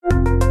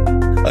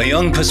a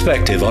young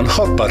perspective on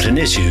hot-button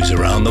issues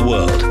around the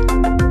world.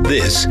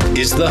 This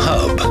is The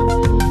Hub.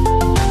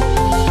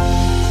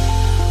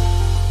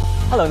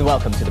 Hello and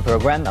welcome to the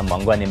program. I'm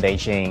Meng Guan in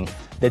Beijing.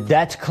 The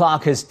debt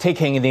clock is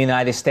ticking in the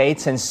United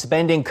States and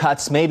spending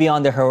cuts may be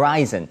on the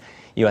horizon.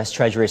 U.S.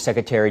 Treasury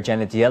Secretary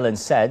Janet Yellen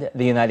said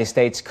the United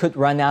States could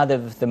run out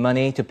of the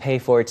money to pay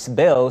for its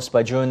bills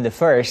by June the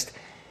 1st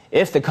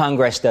if the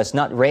Congress does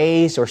not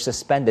raise or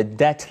suspend the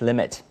debt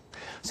limit.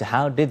 So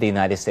how did the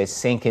United States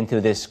sink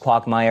into this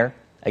quagmire?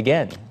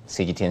 Again,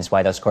 CGTN's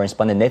White House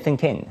correspondent Nathan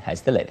King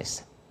has the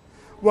latest.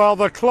 Well,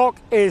 the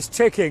clock is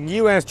ticking.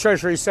 U.S.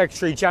 Treasury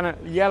Secretary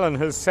Janet Yellen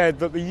has said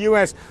that the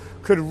U.S.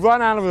 could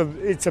run out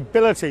of its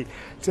ability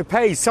to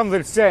pay some of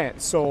its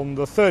debts on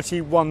the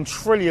 $31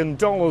 trillion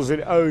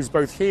it owes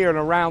both here and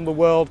around the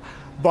world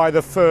by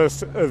the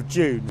 1st of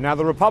June. Now,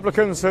 the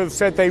Republicans have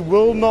said they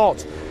will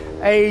not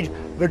aid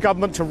the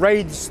government to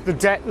raise the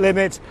debt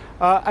limit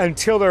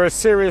until there are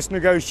serious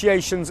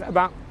negotiations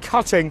about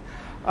cutting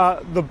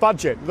the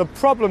budget. The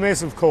problem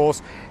is, of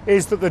course,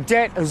 is that the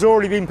debt has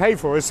already been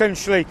paid for.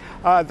 Essentially,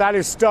 that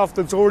is stuff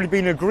that's already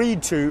been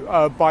agreed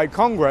to by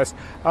Congress.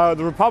 The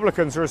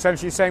Republicans are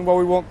essentially saying, well,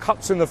 we want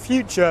cuts in the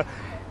future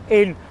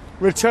in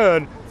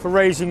return for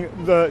raising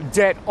the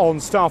debt on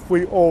stuff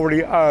we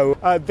already owe.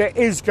 There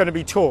is going to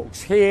be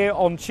talks here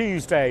on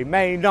Tuesday,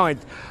 May 9th.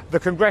 The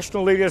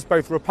congressional leaders,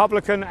 both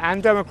Republican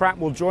and Democrat,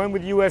 will join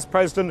with U.S.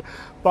 President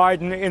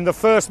Biden in the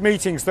first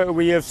meetings that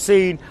we have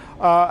seen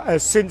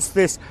since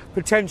this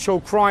potential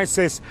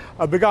crisis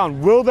begun.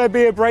 Will there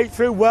be a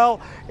breakthrough?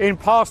 Well, in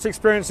past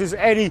experiences,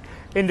 any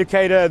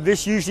indicator,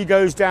 this usually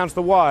goes down to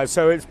the wire.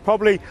 So it's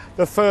probably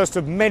the first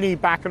of many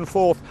back and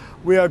forth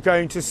we are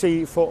going to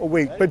see for a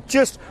week. But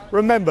just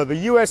remember, the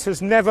U.S.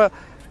 has never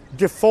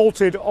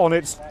defaulted on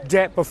its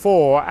debt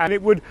before, and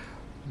it would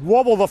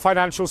wobble the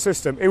financial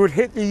system. It would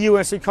hit the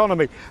U.S.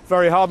 economy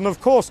very hard. And of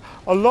course,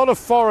 a lot of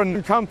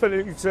foreign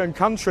companies and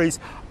countries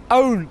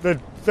own the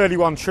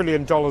 $31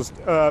 trillion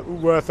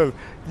worth of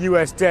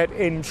U.S. debt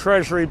in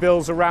Treasury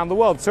bills around the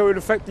world. So it would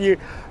affect the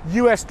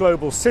U.S.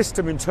 global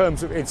system in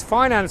terms of its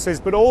finances,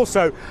 but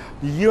also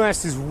the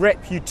U.S.'s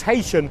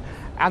reputation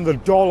and the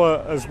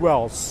dollar as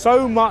well.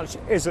 So much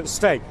is at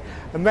stake.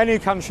 And many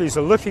countries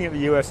are looking at the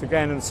U.S.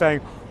 again and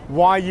saying,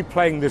 why are you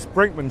playing this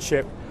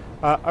brinkmanship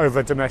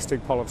over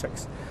domestic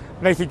politics?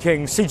 Nathan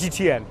King,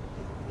 CGTN,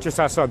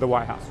 just outside the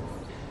White House.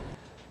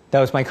 That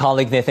was my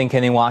colleague Nathan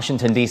King in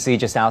Washington, D.C.,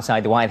 just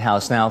outside the White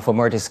House. Now, for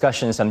more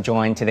discussions, I'm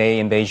joined today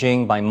in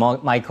Beijing by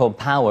Michael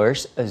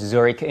Powers, a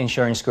Zurich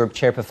Insurance Group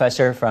Chair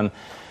Professor from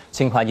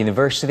Tsinghua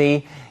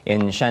University.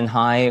 In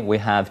Shanghai, we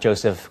have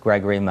Joseph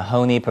Gregory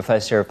Mahoney,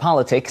 Professor of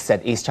Politics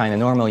at East China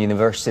Normal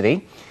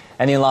University.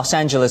 And in Los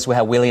Angeles, we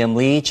have William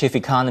Lee, Chief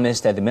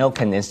Economist at the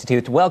Milken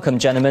Institute. Welcome,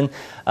 gentlemen.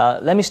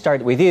 Let me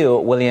start with you,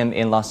 William,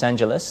 in Los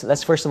Angeles.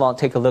 Let's first of all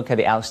take a look at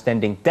the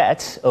outstanding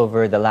debt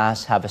over the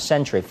last half a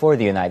century for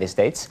the United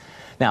States.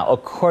 Now,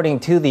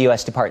 according to the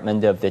U.S.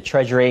 Department of the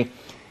Treasury,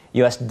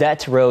 U.S.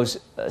 debt rose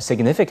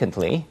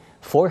significantly,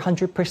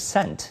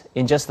 400%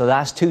 in just the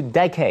last 2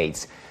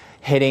 decades,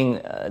 hitting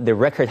the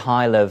record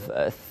high of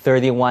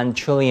 $31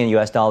 trillion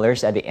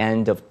US at the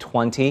end of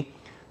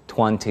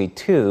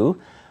 2022.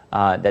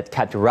 That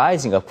kept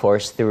rising, of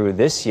course, through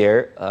this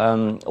year.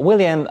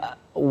 William,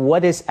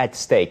 what is at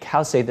stake?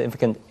 How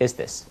significant is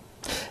this?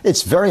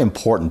 It's very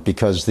important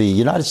because the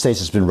United States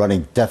has been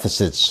running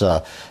deficits.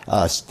 In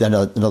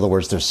other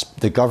words,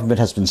 the government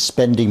has been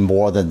spending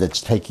more than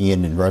it's taking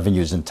in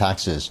revenues and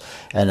taxes.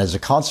 And as a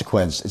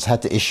consequence, it's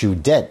had to issue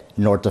debt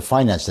in order to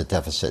finance the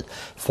deficit.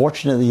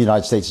 Fortunately, the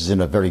United States is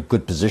in a very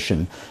good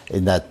position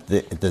in that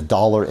the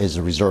dollar is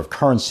a reserve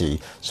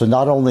currency. So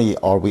not only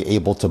are we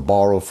able to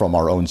borrow from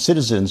our own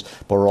citizens,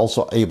 but we're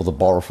also able to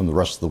borrow from the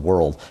rest of the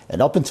world.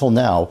 And up until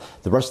now,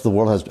 the rest of the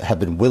world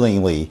have been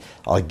willingly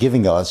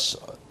giving us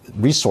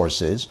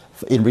resources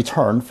in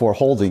return for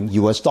holding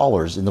U.S.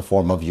 dollars in the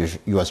form of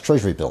U.S.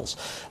 Treasury bills.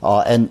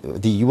 And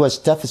the U.S.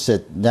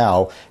 deficit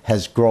now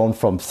has grown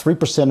from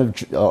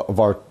 3% of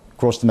our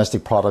gross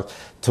domestic product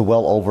to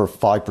well over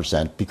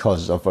 5%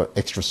 because of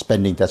extra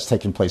spending that's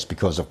taken place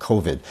because of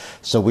COVID.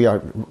 So we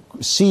are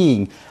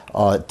seeing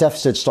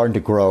deficits starting to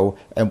grow,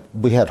 and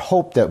we had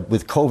hoped that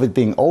with COVID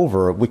being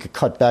over, we could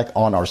cut back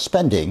on our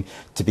spending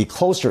to be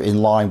closer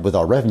in line with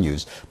our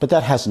revenues. But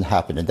that hasn't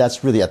happened, and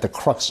that's really at the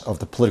crux of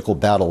the political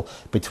battle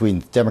between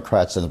the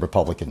Democrats and the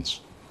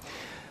Republicans.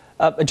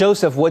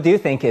 Joseph, what do you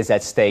think is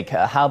at stake?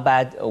 How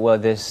bad will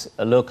this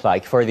look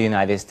like for the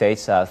United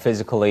States,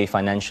 physically,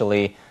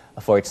 financially,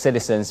 for its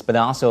citizens, but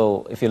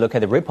also if you look at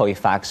the ripple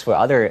effects for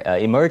other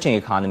emerging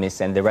economies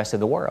and the rest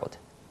of the world?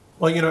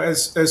 Well, you know,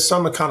 as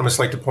some economists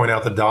like to point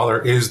out, the dollar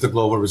is the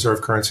global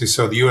reserve currency.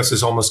 So the U.S.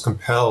 is almost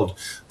compelled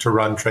to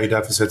run trade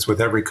deficits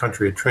with every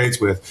country it trades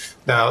with.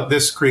 Now,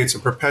 this creates a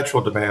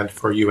perpetual demand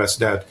for U.S.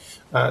 debt.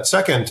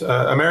 Second,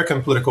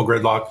 American political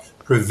gridlock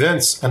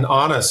prevents an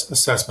honest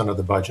assessment of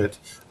the budget.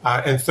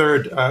 And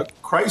third,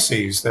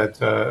 crises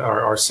that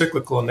are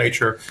cyclical in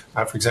nature,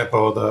 for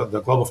example,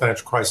 the global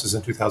financial crisis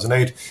in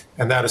 2008,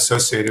 and that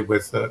associated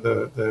with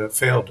the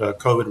failed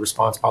COVID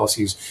response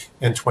policies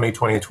in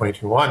 2020 and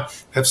 2021,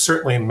 have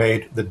certainly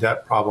made the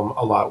debt problem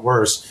a lot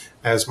worse,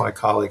 as my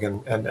colleague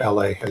in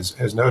LA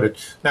has noted.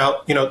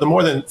 Now, the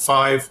more than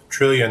 $5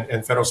 trillion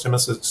in federal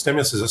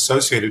stimulus is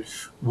associated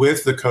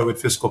with the COVID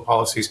fiscal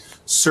policies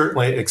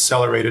certainly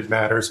accelerated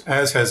matters,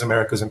 as has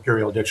America's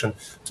imperial addiction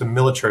to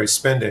military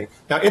spending.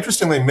 Now,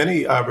 interestingly,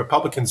 many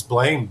Republicans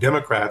blame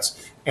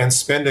Democrats and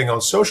spending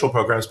on social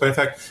programs, but in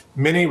fact,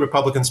 many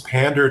Republicans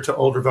pander to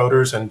older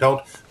voters and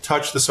don't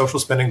touch the social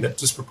spending that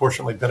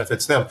disproportionately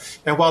benefits them.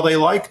 And while they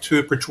like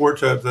to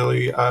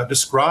pejoratively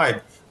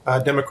describe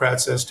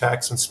Democrats as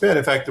tax and spend,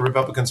 in fact, the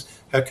Republicans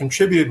have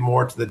contributed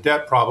more to the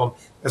debt problem,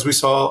 as we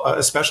saw,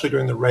 especially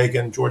during the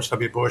Reagan, George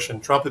W. Bush,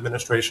 and Trump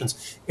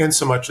administrations, in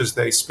so much as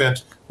they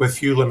spent with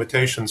few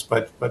limitations,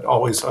 but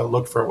always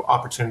looked for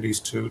opportunities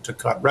to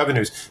cut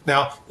revenues.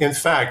 Now, in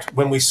fact,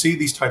 when we see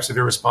these types of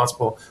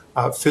irresponsible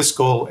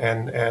fiscal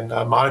and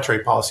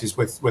monetary policies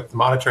with the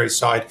monetary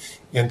side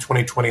in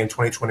 2020 and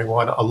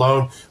 2021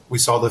 alone, we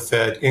saw the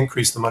Fed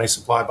increase the money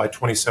supply by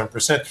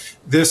 27%.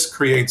 This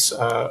creates,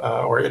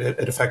 or it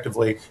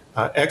effectively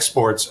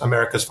exports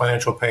America's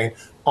financial pain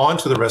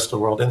onto the rest of the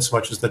world, in so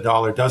much as the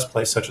dollar does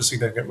play such a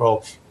significant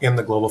role in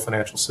the global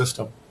financial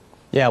system.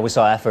 Yeah, we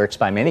saw efforts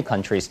by many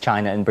countries,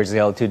 China and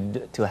Brazil,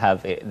 to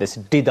have this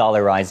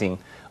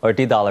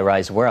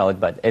de-dollarized world,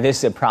 but it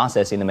is a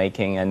process in the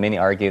making, and many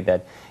argue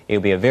that it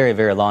will be a very,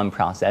 very long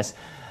process.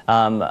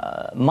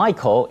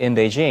 Michael, in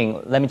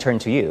Beijing, let me turn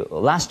to you.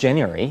 Last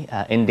January,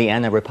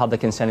 Indiana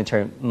Republican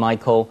Senator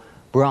Michael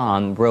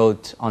Braun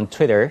wrote on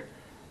Twitter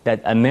that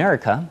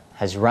America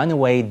has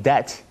runaway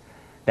debt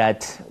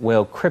that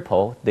will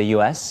cripple the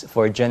U.S.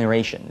 for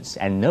generations,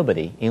 and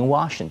nobody in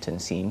Washington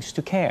seems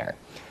to care.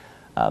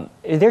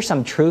 Is there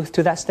some truth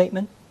to that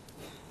statement?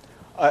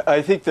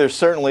 I think there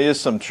certainly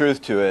is some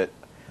truth to it.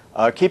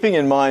 Keeping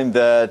in mind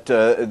that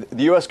the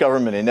U.S.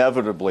 government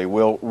inevitably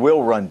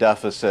will run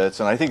deficits,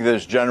 and I think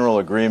there's general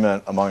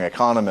agreement among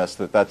economists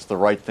that that's the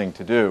right thing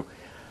to do.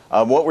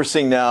 What we're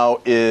seeing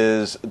now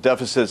is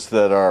deficits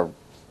that are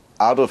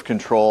out of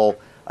control,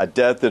 a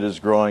debt that is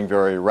growing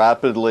very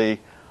rapidly.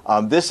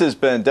 This has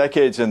been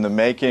decades in the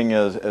making,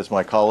 as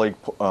my colleague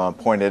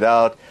pointed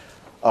out.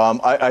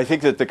 I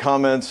think that the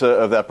comments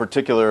of that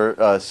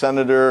particular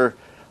senator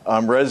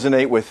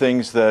resonate with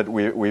things that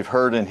we've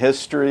heard in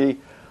history.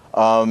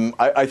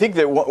 I think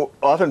that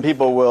often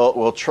people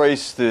will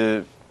trace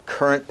the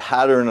current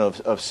pattern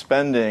of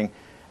spending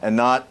and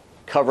not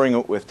covering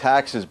it with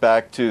taxes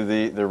back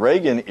to the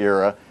Reagan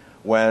era,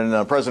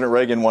 when President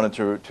Reagan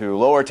wanted to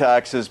lower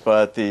taxes,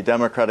 but the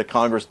Democratic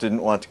Congress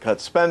didn't want to cut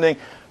spending.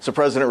 So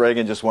President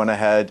Reagan just went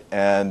ahead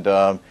and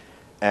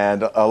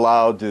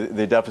allowed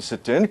the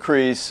deficit to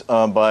increase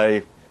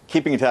by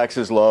keeping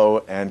taxes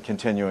low and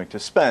continuing to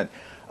spend.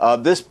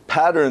 This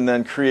pattern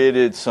then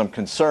created some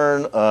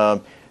concern.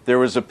 There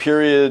was a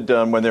period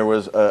when there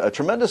was a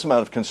tremendous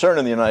amount of concern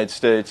in the United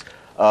States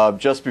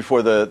just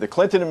before the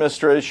Clinton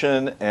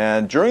administration,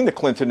 and during the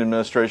Clinton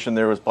administration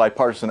there was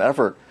bipartisan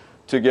effort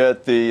to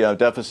get the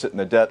deficit and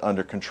the debt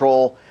under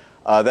control.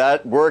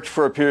 That worked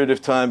for a period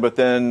of time, but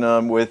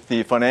then with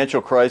the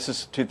financial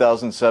crisis,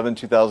 2007,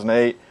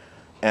 2008,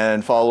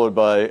 and followed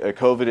by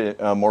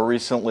COVID more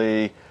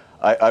recently,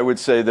 I would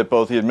say that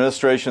both the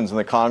administrations and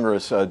the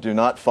Congress do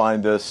not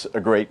find this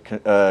a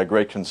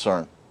great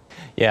concern.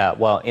 Yeah,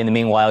 well, in the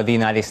meanwhile, the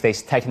United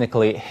States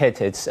technically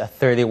hit its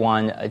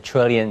 $31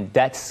 trillion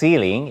debt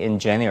ceiling in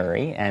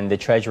January, and the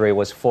Treasury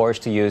was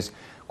forced to use,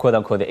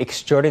 quote-unquote,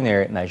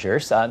 extraordinary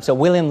measures. So,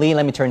 William Lee,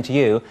 let me turn to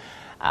you.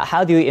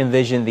 How do you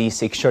envision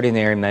these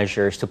extraordinary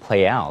measures to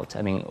play out?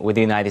 I mean, with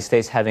the United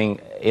States having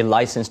a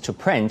license to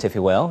print, if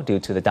you will, due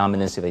to the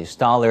dominance of the US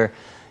dollar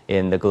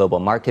in the global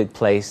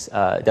marketplace,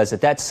 does the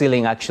debt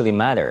ceiling actually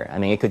matter? I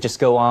mean, it could just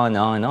go on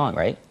and on,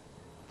 right?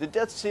 The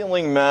debt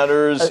ceiling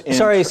matters.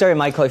 Sorry,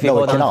 Michael, if you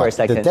hold on for a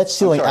second. The debt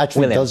ceiling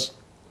actually does.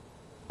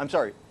 I'm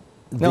sorry.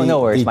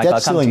 No worries, Michael. The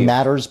debt ceiling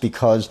matters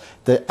because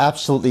it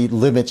absolutely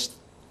limits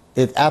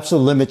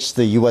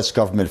the U.S.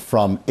 government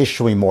from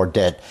issuing more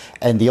debt.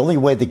 And the only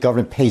way the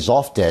government pays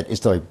off debt is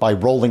by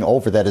rolling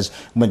over. That is,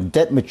 when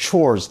debt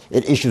matures,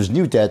 it issues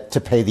new debt to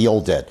pay the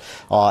old debt.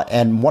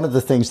 And one of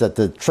the things that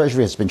the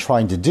Treasury has been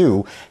trying to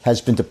do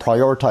has been to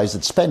prioritize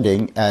its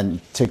spending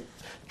and to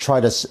try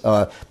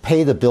to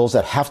pay the bills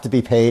that have to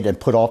be paid and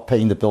put off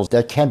paying the bills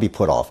that can be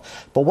put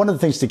off. But one of the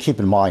things to keep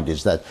in mind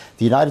is that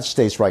the United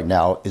States right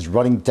now is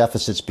running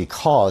deficits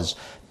because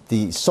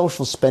the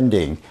social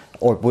spending,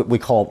 or what we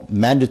call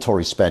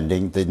mandatory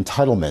spending, the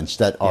entitlements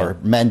that are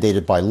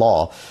mandated by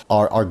law,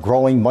 are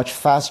growing much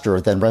faster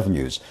than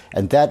revenues.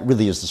 And that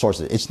really is the source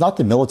of it. It's not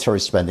the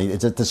military spending.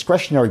 It's a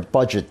discretionary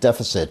budget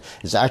deficit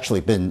has actually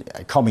been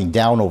coming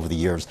down over the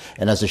years.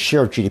 And as a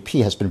share of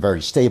GDP has been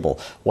very stable.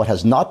 What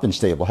has not been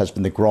stable has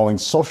been the growing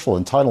social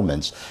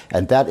entitlements.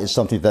 And that is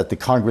something that the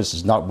Congress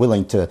is not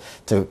willing to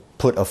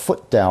put a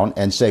foot down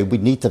and say we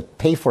need to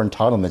pay for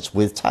entitlements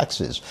with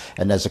taxes.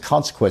 And as a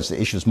consequence, the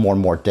issue is more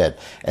and more debt.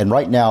 And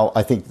right now,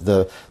 I think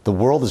the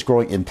world is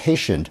growing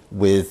impatient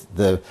with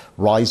the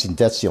rising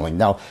debt ceiling.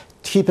 Now,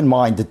 keep in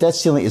mind, the debt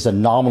ceiling is a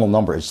nominal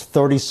number. It's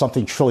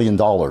 $30-something trillion.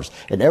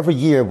 And every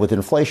year with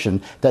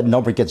inflation, that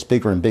number gets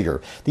bigger and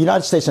bigger. The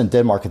United States and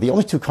Denmark are the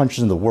only two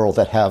countries in the world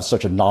that have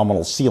such a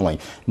nominal ceiling.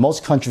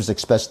 Most countries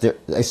express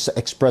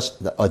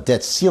a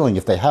debt ceiling,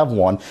 if they have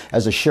one,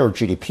 as a share of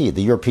GDP.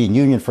 The European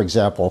Union, for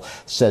example,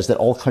 says that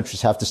all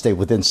countries have to stay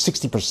within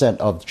 60%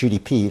 of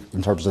GDP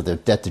in terms of their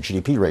debt to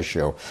GDP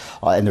ratio.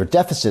 And their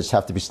deficits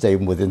have to be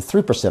staying within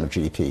 3% of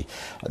GDP.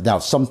 Now,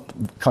 some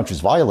countries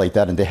violate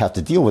that and they have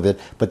to deal with it,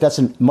 but that's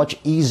a much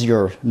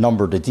easier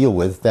number to deal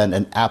with than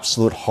an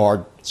absolute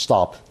hard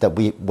stop that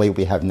we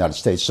have in the United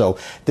States. So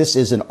this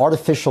is an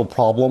artificial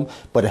problem,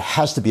 but it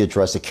has to be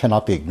addressed. It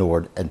cannot be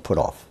ignored and put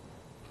off.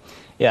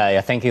 Yeah,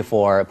 thank you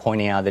for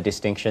pointing out the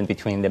distinction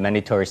between the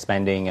mandatory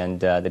spending and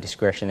the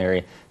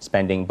discretionary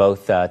spending,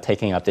 both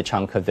taking up the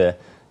chunk of the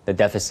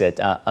deficit.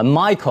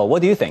 Michael,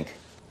 what do you think?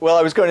 Well,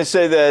 I was going to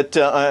say that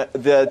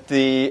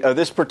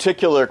this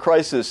particular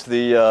crisis,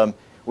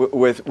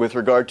 with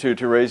regard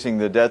to raising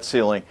the debt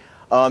ceiling,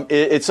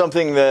 it's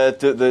something that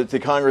the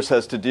Congress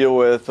has to deal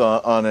with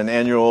on an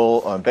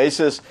annual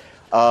basis.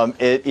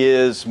 It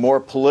is more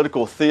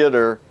political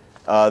theater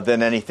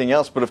than anything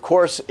else. But of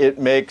course, it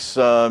makes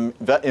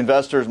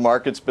investors,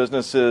 markets,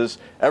 businesses,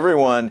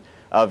 everyone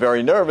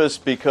very nervous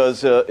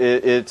because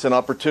it's an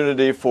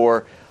opportunity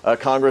for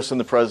Congress and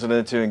the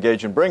president to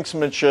engage in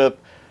brinksmanship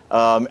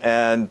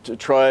and to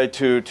try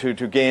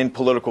to gain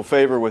political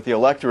favor with the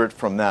electorate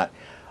from that.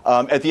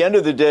 At the end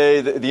of the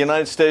day, the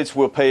United States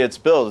will pay its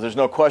bills. There's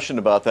no question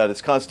about that.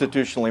 It's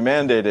constitutionally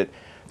mandated.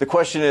 The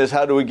question is,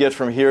 how do we get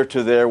from here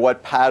to there?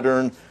 What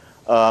pattern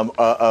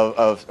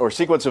or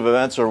sequence of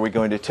events are we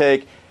going to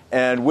take?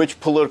 And which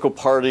political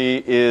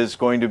party is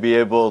going to be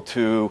able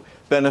to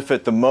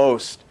benefit the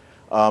most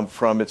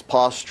from its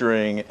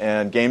posturing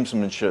and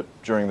gamesmanship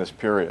during this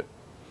period?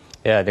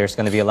 Yeah, there's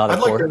going to be a lot of...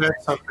 I'd like to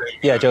add something.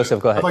 Yeah,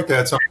 Joseph, go ahead. I'd like to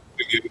add something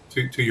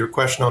to your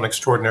question on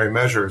extraordinary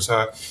measures,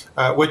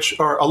 which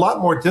are a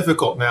lot more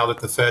difficult now that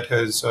the Fed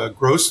has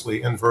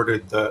grossly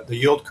inverted the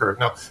yield curve.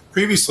 Now,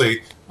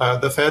 previously,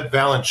 the Fed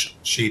balance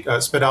sheet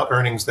spit out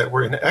earnings that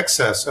were in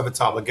excess of its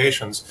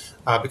obligations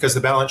because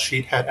the balance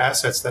sheet had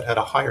assets that had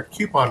a higher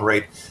coupon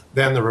rate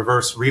than the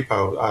reverse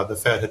repo the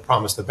Fed had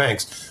promised the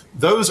banks.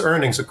 Those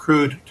earnings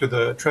accrued to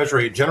the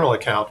Treasury general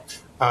account,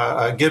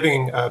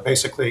 giving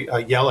basically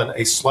Yellen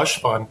a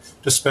slush fund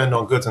to spend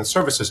on goods and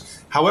services.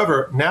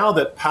 However, now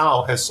that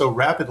Powell has so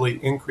rapidly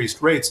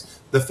increased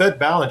rates, the Fed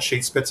balance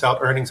sheet spits out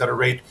earnings at a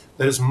rate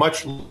that is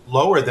much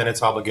lower than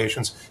its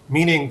obligations,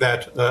 meaning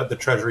that the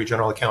Treasury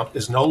general account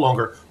is no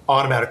longer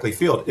automatically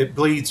filled. It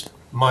bleeds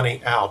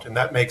money out, and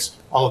that makes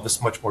all of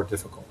this much more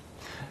difficult.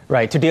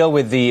 Right. To deal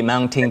with the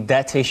mounting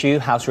debt issue,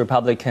 House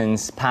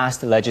Republicans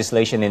passed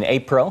legislation in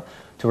April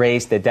to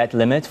raise the debt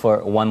limit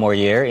for one more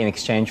year in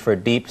exchange for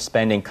deep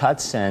spending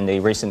cuts and a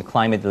recent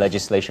climate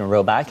legislation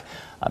rollback.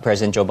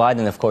 President Joe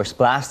Biden, of course,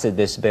 blasted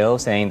this bill,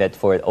 saying that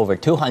for over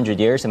 200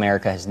 years,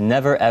 America has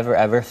never, ever,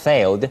 ever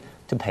failed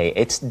to pay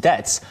its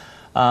debts.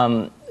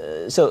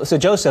 So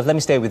Joseph, let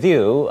me stay with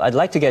you. I'd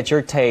like to get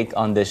your take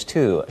on this,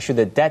 too. Should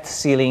the debt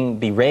ceiling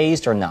be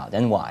raised or not,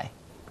 and why?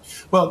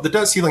 Well, the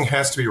debt ceiling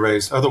has to be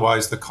raised.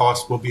 Otherwise, the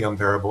cost will be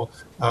unbearable,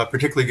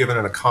 particularly given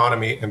an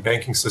economy and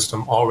banking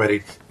system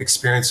already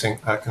experiencing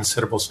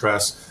considerable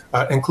stress,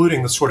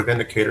 including the sort of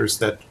indicators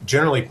that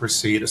generally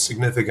precede a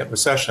significant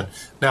recession.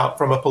 Now,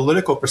 from a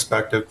political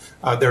perspective,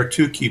 there are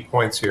two key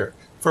points here.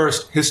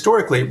 First,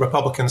 historically,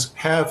 Republicans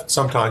have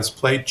sometimes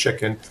played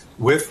chicken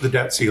with the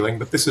debt ceiling,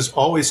 but this has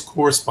always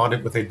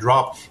corresponded with a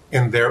drop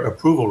in their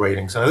approval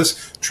ratings. Now,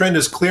 this trend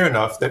is clear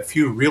enough that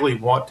few really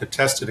want to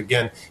test it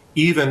again,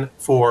 even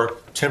for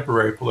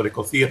temporary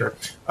political theater.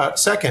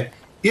 Second,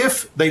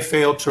 if they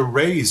fail to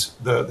raise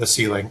the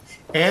ceiling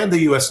and the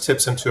U.S.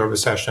 tips into a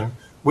recession,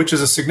 which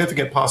is a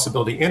significant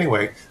possibility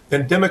anyway,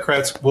 then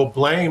Democrats will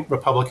blame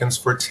Republicans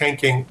for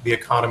tanking the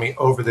economy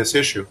over this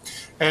issue.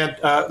 And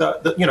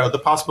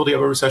the possibility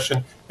of a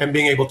recession and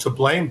being able to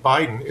blame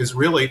Biden is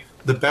really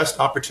the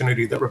best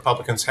opportunity that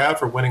Republicans have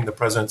for winning the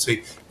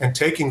presidency and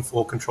taking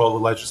full control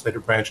of the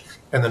legislative branch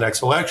in the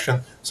next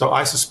election. So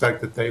I suspect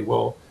that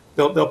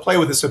they'll play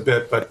with this a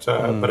bit, but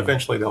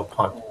eventually they'll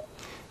punt.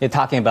 You're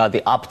talking about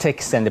the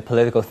optics and the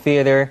political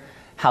theater.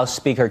 House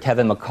Speaker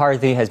Kevin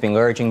McCarthy has been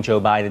urging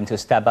Joe Biden to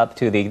step up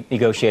to the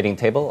negotiating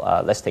table.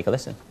 Let's take a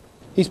listen.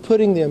 He's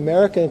putting the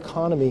American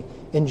economy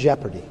in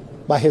jeopardy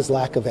by his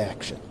lack of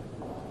action.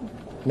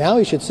 Now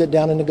he should sit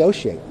down and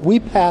negotiate. We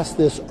passed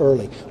this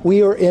early.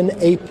 We are in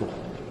April,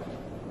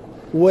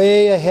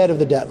 way ahead of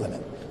the debt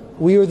limit.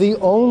 We are the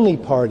only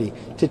party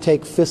to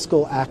take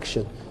fiscal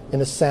action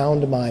in a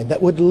sound mind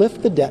that would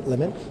lift the debt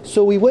limit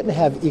so we wouldn't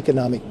have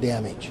economic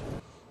damage.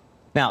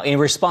 Now, in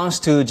response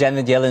to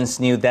Janet Yellen's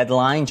new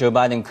deadline, Joe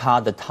Biden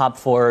called the top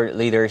 4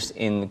 leaders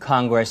in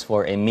Congress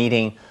for a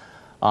meeting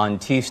on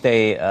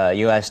Tuesday,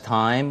 U.S.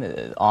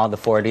 time. All the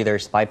 4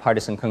 leaders,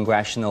 bipartisan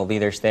congressional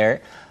leaders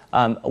there.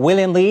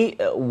 William Lee,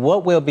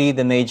 what will be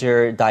the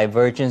major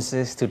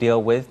divergences to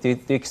deal with? Do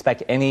you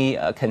expect any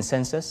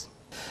consensus?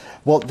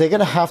 Well, they're going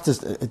to have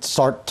to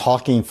start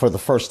talking for the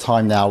first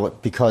time now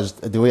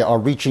because we are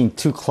reaching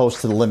too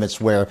close to the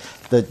limits where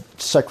the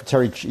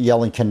Secretary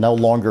Yellen can no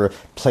longer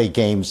play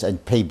games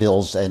and pay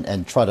bills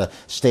and try to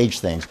stage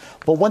things.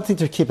 But one thing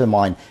to keep in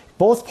mind,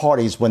 both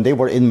parties, when they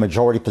were in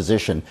majority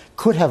position,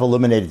 could have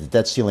eliminated the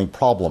debt ceiling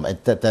problem,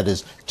 and that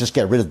is just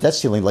get rid of the debt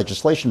ceiling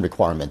legislation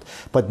requirement.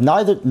 But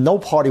no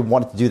party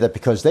wanted to do that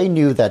because they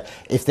knew that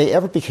if they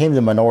ever became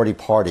the minority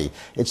party,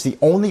 it's the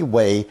only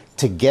way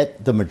to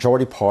get the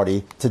majority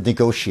party to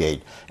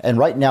negotiate. And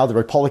right now, the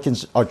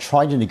Republicans are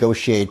trying to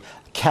negotiate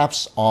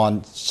caps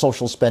on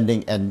social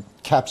spending and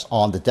caps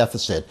on the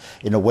deficit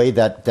in a way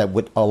that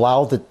would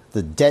allow the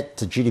debt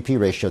to GDP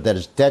ratio, that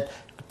is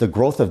the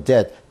growth of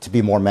debt, to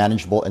be more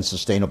manageable and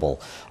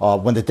sustainable.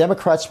 When the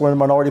Democrats were in a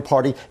minority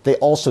party, they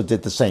also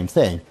did the same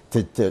thing,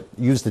 to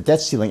use the debt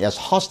ceiling as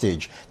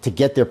hostage to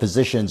get their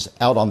positions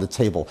out on the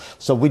table.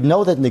 So we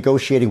know that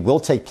negotiating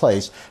will take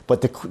place,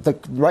 but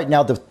right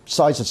now the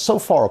sides are so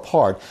far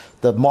apart,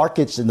 the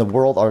markets in the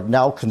world are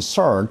now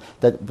concerned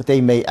that they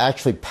may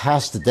actually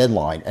pass the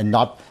deadline and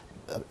not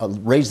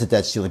raise the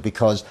debt ceiling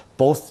because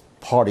both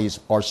parties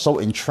are so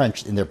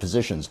entrenched in their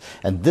positions.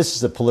 And this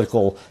is a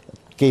political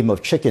game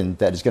of chicken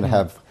that is going to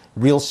have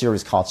real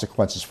serious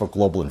consequences for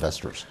global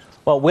investors.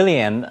 Well,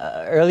 William,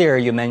 earlier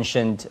you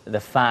mentioned the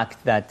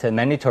fact that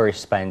mandatory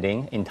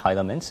spending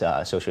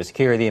entitlements, Social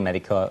Security,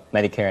 Medicare,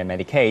 and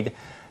Medicaid,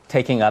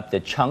 taking up the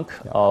chunk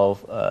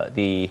of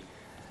the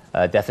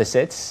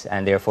deficits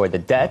and therefore the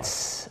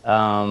debts.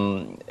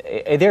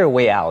 Is there a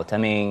way out? I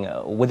mean,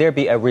 would there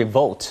be a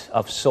revolt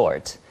of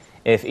sorts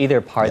if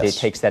either party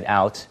takes that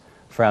out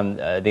from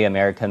the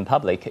American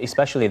public,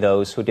 especially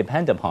those who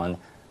depend upon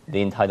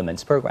the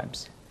entitlements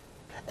programs?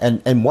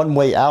 And one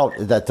way out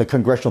that the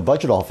Congressional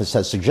Budget Office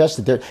has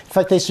suggested, in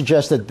fact, they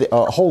suggested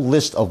a whole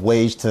list of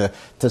ways to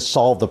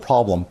solve the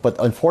problem. But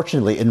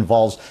unfortunately, it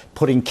involves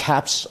putting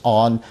caps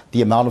on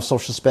the amount of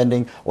social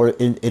spending, or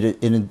it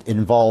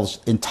involves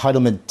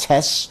entitlement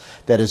tests.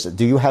 That is,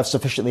 do you have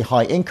sufficiently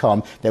high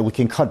income that we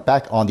can cut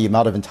back on the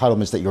amount of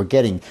entitlements that you're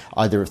getting,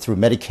 either through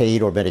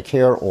Medicaid or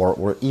Medicare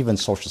or even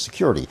Social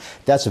Security?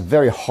 That's a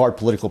very hard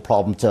political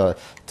problem to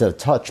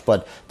touch.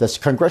 But the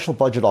Congressional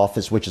Budget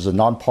Office, which is a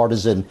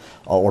nonpartisan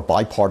or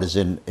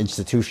bipartisan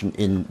institution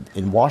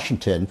in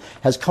Washington,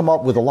 has come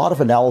up with a lot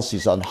of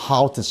analyses on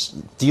how to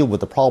deal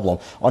with the problem.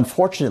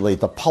 Unfortunately,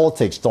 the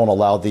politics don't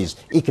allow these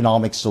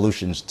economic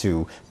solutions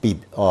to be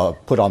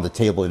put on the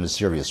table in a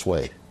serious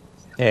way.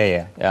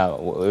 Yeah.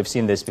 We've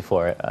seen this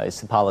before.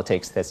 It's the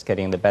politics that's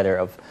getting the better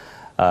of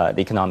the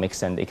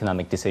economics and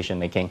economic decision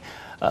making.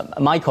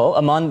 Michael,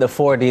 among the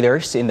four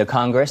leaders in the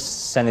Congress,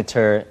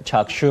 Senator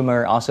Chuck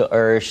Schumer also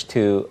urged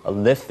to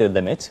lift the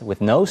limit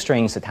with no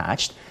strings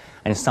attached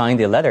and signed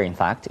a letter, in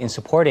fact, in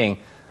supporting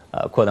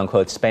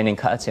quote-unquote spending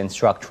cuts and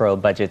structural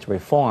budget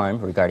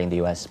reform regarding the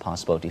U.S.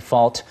 possible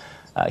default.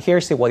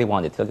 Here's what he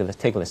wanted.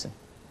 Take a listen.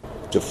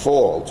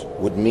 Default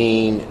would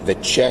mean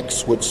that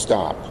checks would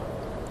stop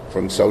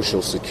from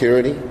Social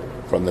Security,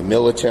 from the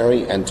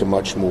military, and to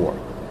much more.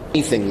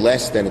 Anything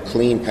less than a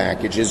clean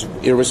package is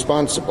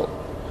irresponsible,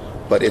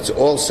 but it's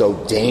also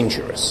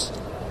dangerous.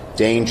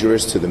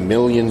 Dangerous to the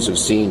millions of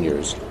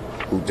seniors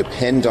who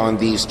depend on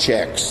these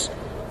checks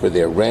for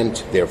their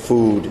rent, their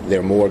food,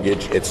 their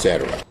mortgage,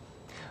 etc.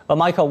 Well,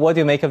 Michael, what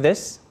do you make of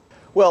this?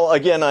 Well,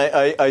 again,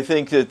 I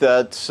think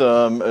that's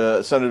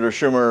Senator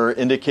Schumer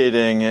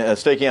indicating,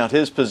 staking out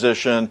his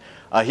position.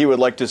 He would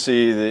like to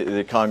see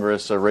the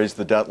Congress raise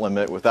the debt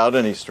limit without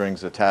any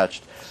strings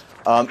attached.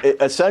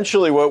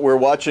 Essentially, what we're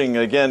watching,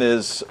 again,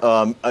 is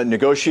a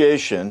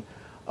negotiation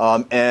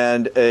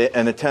and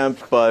an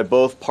attempt by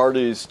both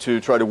parties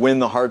to try to win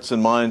the hearts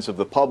and minds of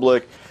the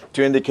public,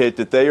 to indicate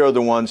that they are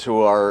the ones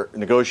who are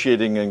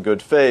negotiating in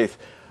good faith.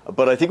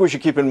 But I think we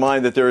should keep in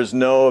mind that there is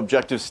no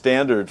objective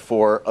standard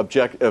for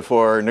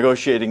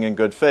negotiating in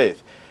good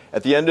faith.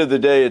 At the end of the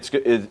day,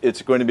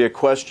 it's going to be a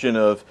question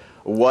of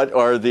what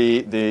are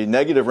the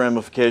negative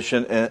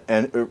ramifications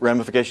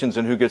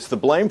and who gets the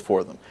blame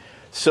for them.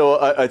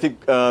 So I think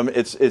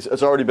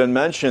it's already been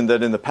mentioned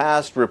that in the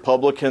past,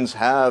 Republicans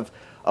have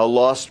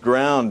lost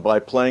ground by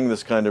playing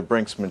this kind of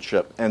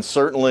brinksmanship. And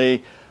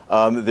certainly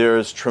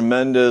there's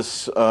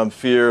tremendous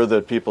fear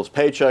that people's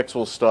paychecks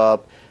will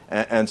stop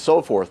and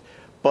so forth.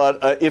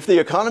 But if the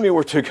economy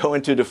were to go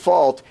into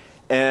default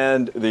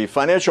and the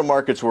financial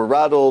markets were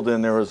rattled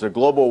and there was a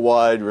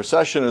global-wide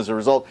recession as a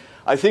result,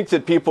 I think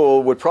that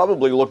people would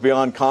probably look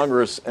beyond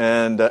Congress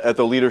and at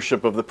the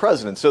leadership of the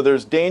president. So there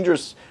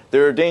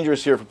are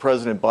dangers here for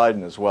President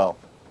Biden as well.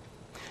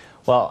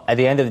 Well, at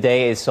the end of the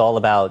day, it's all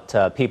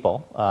about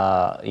people,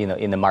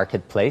 in the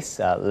marketplace.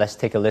 Let's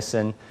take a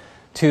listen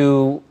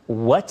to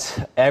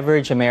what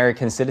average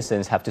American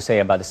citizens have to say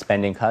about the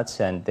spending cuts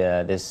and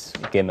this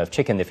game of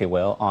chicken, if you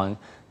will, on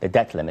the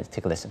debt limit.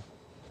 Take a listen.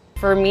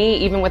 For me,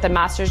 even with a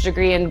master's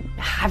degree and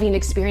having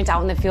experience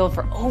out in the field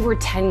for over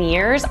 10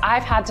 years,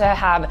 I've had to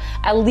have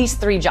at least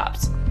 3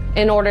 jobs.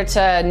 in order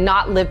to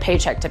not live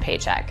paycheck to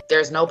paycheck.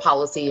 There's no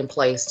policy in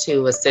place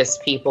to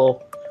assist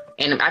people.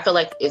 And I feel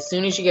like as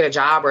soon as you get a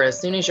job or as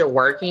soon as you're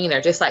working,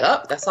 they're just like,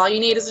 oh, that's all you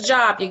need is a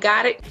job. You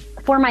got it.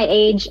 For my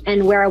age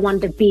and where I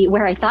wanted to be,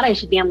 where I thought I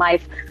should be in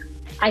life,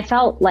 I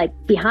felt like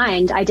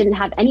behind. I didn't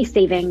have any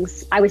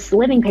savings. I was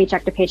living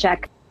paycheck to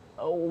paycheck.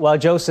 Well,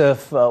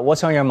 Joseph,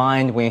 what's on your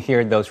mind when you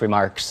hear those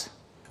remarks?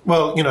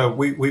 Well,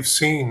 we've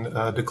seen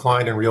a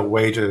decline in real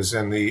wages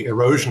and the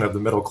erosion of the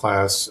middle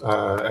class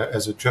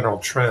as a general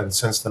trend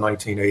since the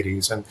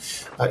 1980s.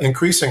 And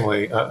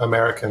increasingly,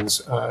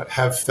 Americans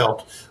have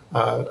felt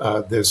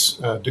this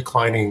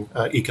declining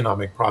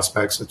economic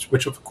prospects,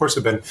 which of course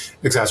have been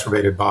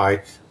exacerbated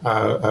by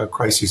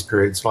crises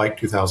periods like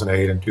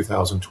 2008 and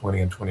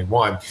 2020 and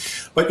 21.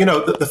 But,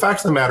 the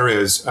fact of the matter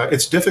is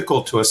it's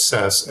difficult to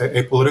assess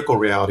a political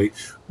reality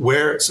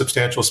where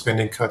substantial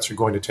spending cuts are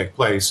going to take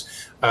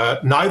place.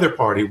 Neither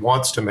party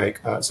wants to make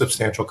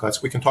substantial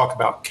cuts. We can talk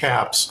about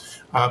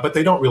caps, but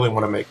they don't really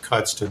want to make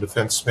cuts to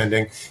defense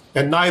spending,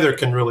 and neither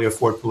can really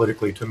afford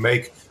politically to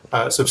make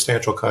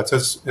substantial cuts,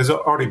 as has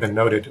already been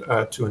noted,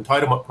 to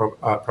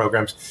entitlement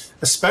programs,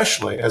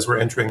 especially as we're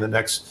entering the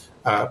next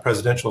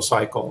presidential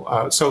cycle.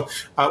 So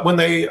when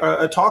they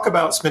talk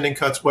about spending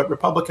cuts, what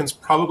Republicans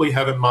probably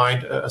have in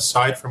mind,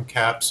 aside from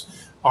caps,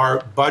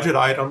 are budget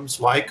items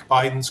like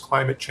Biden's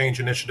climate change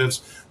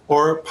initiatives,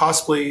 or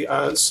possibly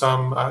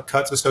some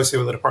cuts associated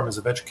with the Departments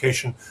of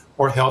Education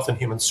or Health and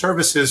Human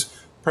Services,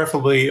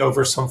 preferably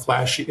over some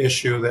flashy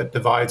issue that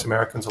divides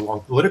Americans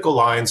along political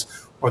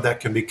lines, or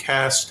that can be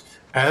cast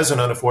as an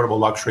unaffordable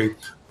luxury,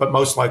 but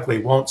most likely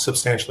won't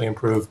substantially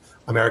improve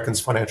Americans'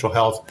 financial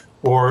health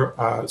or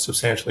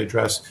substantially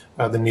address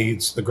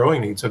the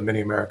growing needs of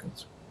many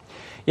Americans.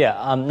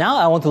 Yeah, now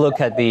I want to look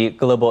at the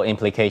global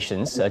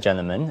implications,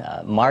 gentlemen.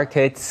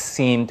 Markets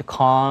seemed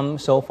calm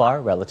so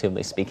far,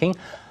 relatively speaking,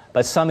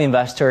 but some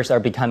investors are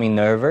becoming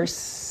nervous.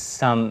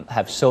 Some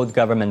have sold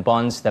government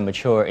bonds that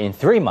mature in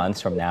 3 months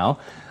from now.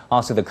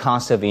 Also, the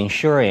cost of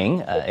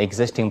insuring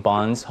existing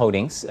bonds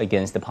holdings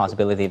against the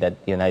possibility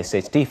that the United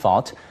States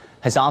default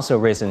has also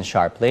risen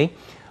sharply.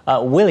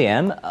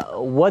 William,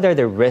 what are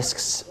the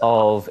risks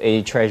of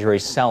a Treasury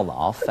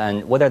sell-off,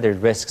 and what are the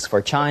risks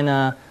for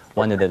China,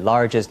 one of the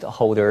largest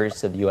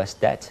holders of U.S.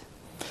 debt?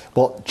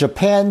 Well,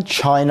 Japan,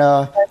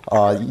 China,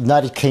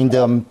 United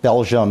Kingdom,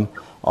 Belgium,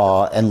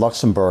 and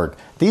Luxembourg.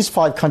 These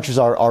 5 countries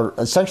are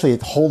essentially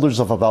holders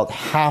of about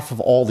half of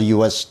all the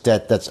U.S.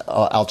 debt that's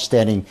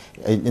outstanding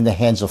in the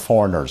hands of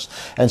foreigners.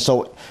 And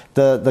so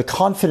the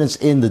confidence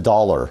in the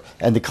dollar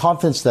and the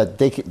confidence that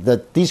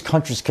that these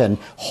countries can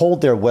hold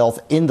their wealth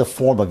in the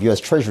form of U.S.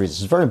 treasuries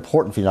is very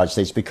important for the United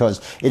States,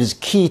 because it is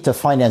key to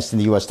financing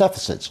the U.S.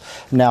 deficits.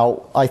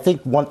 Now, I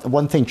think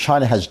one thing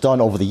China has done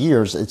over the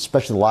years,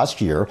 especially last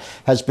year,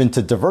 has been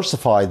to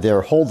diversify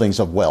their holdings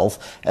of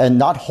wealth and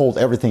not hold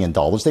everything in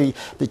dollars.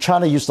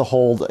 China used to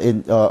hold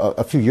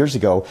a few years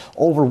ago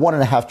over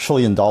 $1.5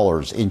 trillion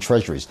in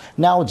treasuries.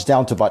 Now it's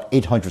down to about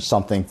 800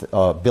 something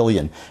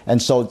billion.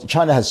 And so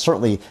China has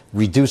certainly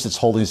reduced its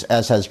holdings,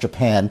 as has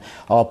Japan,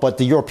 but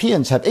the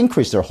Europeans have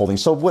increased their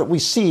holdings. So what we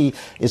see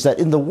is that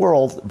in the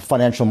world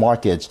financial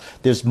markets,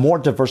 there's more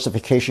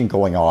diversification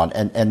going on,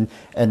 and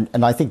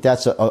I think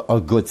that's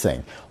a good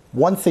thing.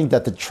 One thing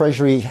that the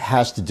Treasury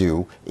has to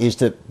do is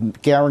to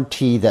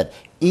guarantee that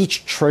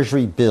each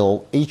Treasury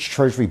bill, each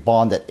Treasury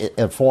bond that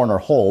a foreigner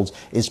holds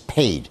is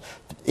paid.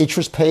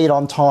 Interest paid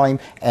on time,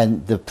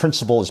 and the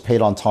principal is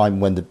paid on time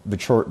when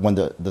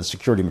the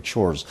security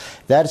matures.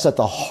 That is at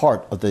the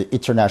heart of the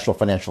international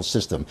financial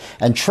system.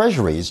 And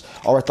treasuries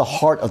are at the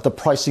heart of the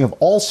pricing of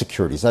all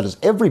securities. That is,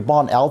 every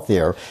bond out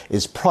there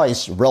is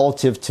priced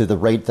relative to the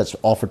rate that's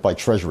offered by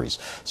treasuries.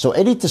 So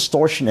any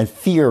distortion and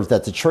fear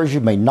that the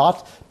treasury may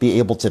not be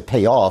able to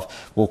pay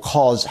off will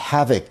cause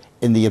havoc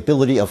in the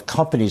ability of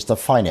companies to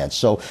finance.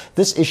 So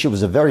this issue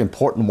is a very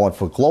important one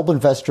for global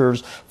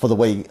investors, for the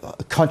way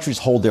countries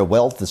hold their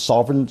wealth, the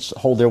sovereigns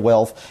hold their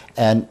wealth,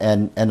 and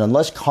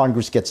unless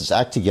Congress gets its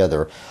act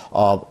together,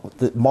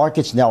 the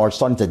markets now are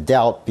starting to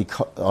doubt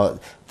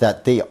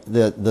that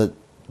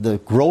the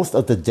growth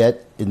of the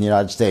debt in the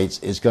United States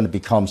is going to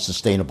become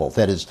sustainable.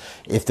 That is,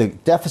 if the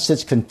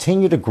deficits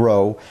continue to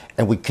grow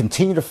and we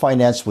continue to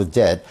finance with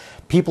debt,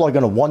 people are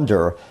going to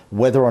wonder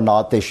whether or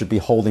not they should be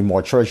holding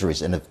more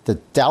treasuries. And if the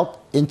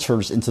doubt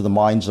enters into the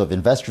minds of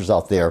investors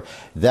out there,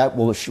 that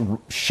will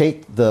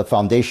shake the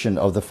foundation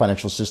of the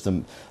financial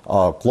system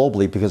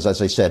globally, because,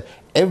 as I said,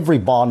 every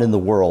bond in the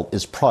world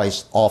is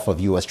priced off of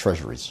U.S.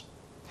 treasuries.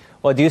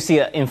 Well, do you see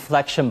an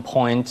inflection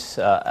point,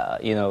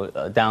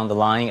 down the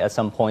line at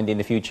some point in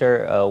the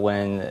future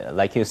when,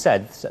 like you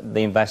said,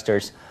 the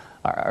investors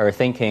are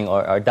thinking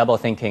or are double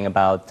thinking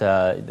about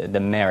the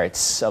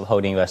merits of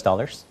holding U.S.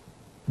 dollars?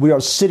 We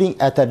are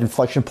sitting at that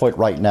inflection point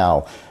right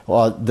now.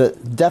 The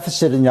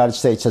deficit in the United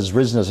States has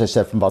risen, as I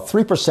said, from about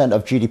 3%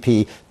 of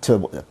GDP to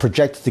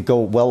projected to go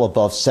well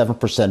above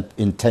 7%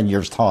 in 10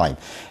 years' time.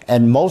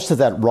 And most of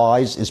that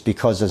rise is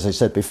because, as I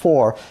said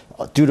before,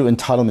 due to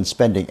entitlement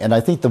spending. And I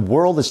think the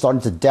world is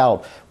starting to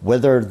doubt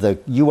whether the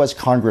U.S.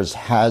 Congress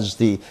has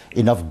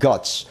enough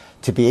guts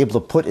to be able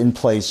to put in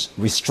place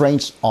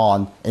restraints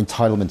on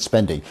entitlement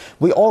spending.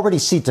 We already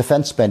see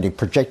defense spending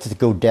projected to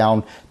go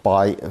down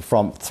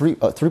from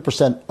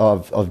 3%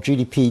 of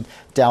GDP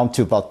down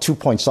to about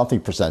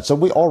 2-point-something%. So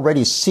we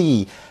already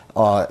see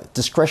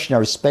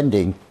discretionary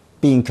spending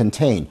being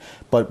contained.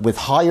 But with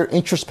higher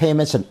interest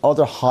payments and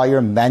other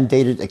higher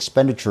mandated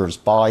expenditures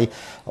by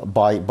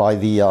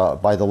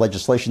the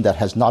legislation that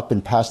has not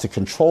been passed to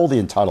control the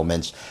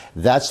entitlements,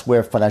 that's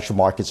where financial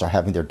markets are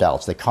having their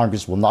doubts, that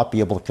Congress will not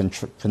be able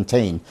to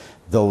contain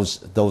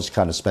those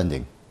kind of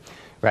spending.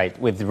 Right.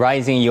 With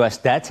rising U.S.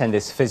 debt and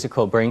this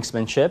fiscal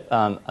brinksmanship,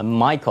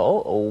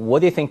 Michael, what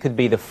do you think could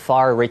be the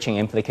far-reaching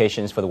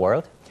implications for the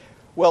world?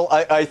 Well,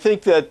 I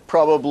think that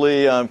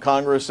probably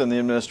Congress and the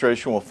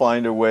administration will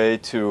find a way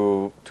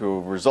to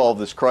resolve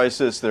this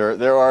crisis.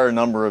 There are a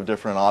number of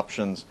different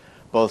options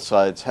both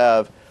sides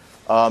have.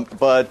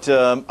 But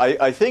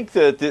I think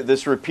that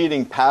this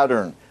repeating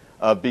pattern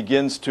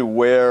begins to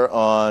wear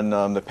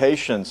on the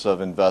patience of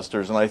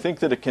investors. And I think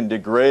that it can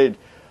degrade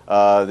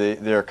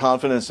their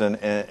confidence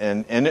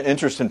and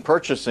interest in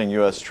purchasing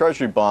U.S.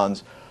 Treasury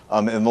bonds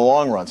in the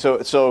long run.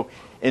 So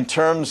in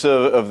terms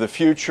of the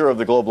future of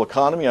the global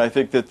economy, I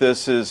think that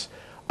this is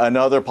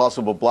another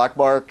possible black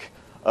mark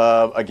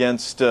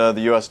against the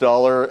U.S.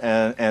 dollar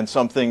and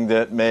something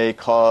that may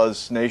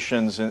cause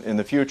nations in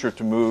the future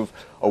to move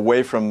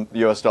away from the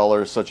U.S.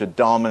 dollar as such a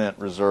dominant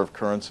reserve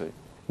currency.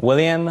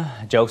 William,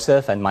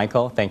 Joseph, and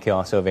Michael, thank you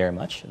all so very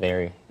much.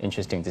 Very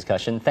interesting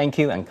discussion. Thank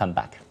you, and come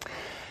back.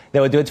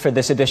 That will do it for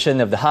this edition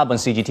of The Hub on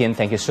CGTN.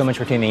 Thank you so much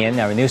for tuning in.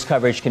 Our news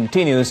coverage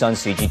continues on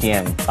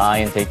CGTN. Bye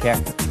and take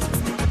care.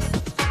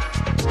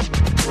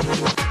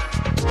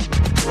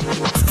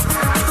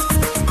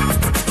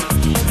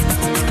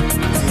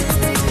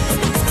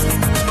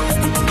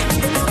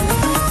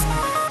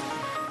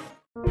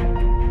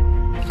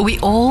 We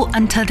all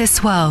enter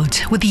this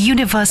world with the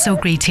universal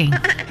greeting.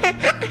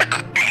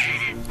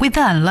 We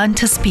then learn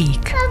to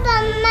speak.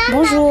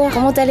 Bonjour,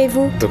 comment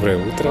allez-vous?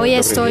 Hoy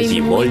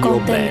estoy muy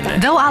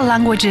contenta. Though our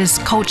languages,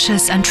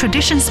 cultures, and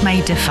traditions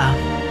may differ,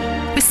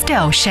 we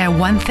still share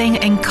one thing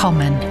in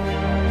common.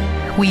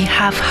 We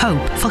have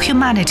hope for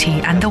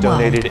humanity and the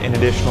world. An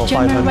additional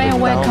German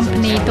railway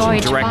company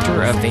Deutsche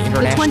Director of the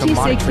International the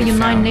 26th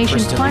United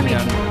Nations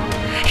Climate.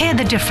 Hear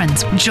the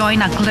difference.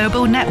 Join our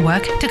global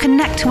network to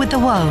connect with the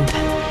world.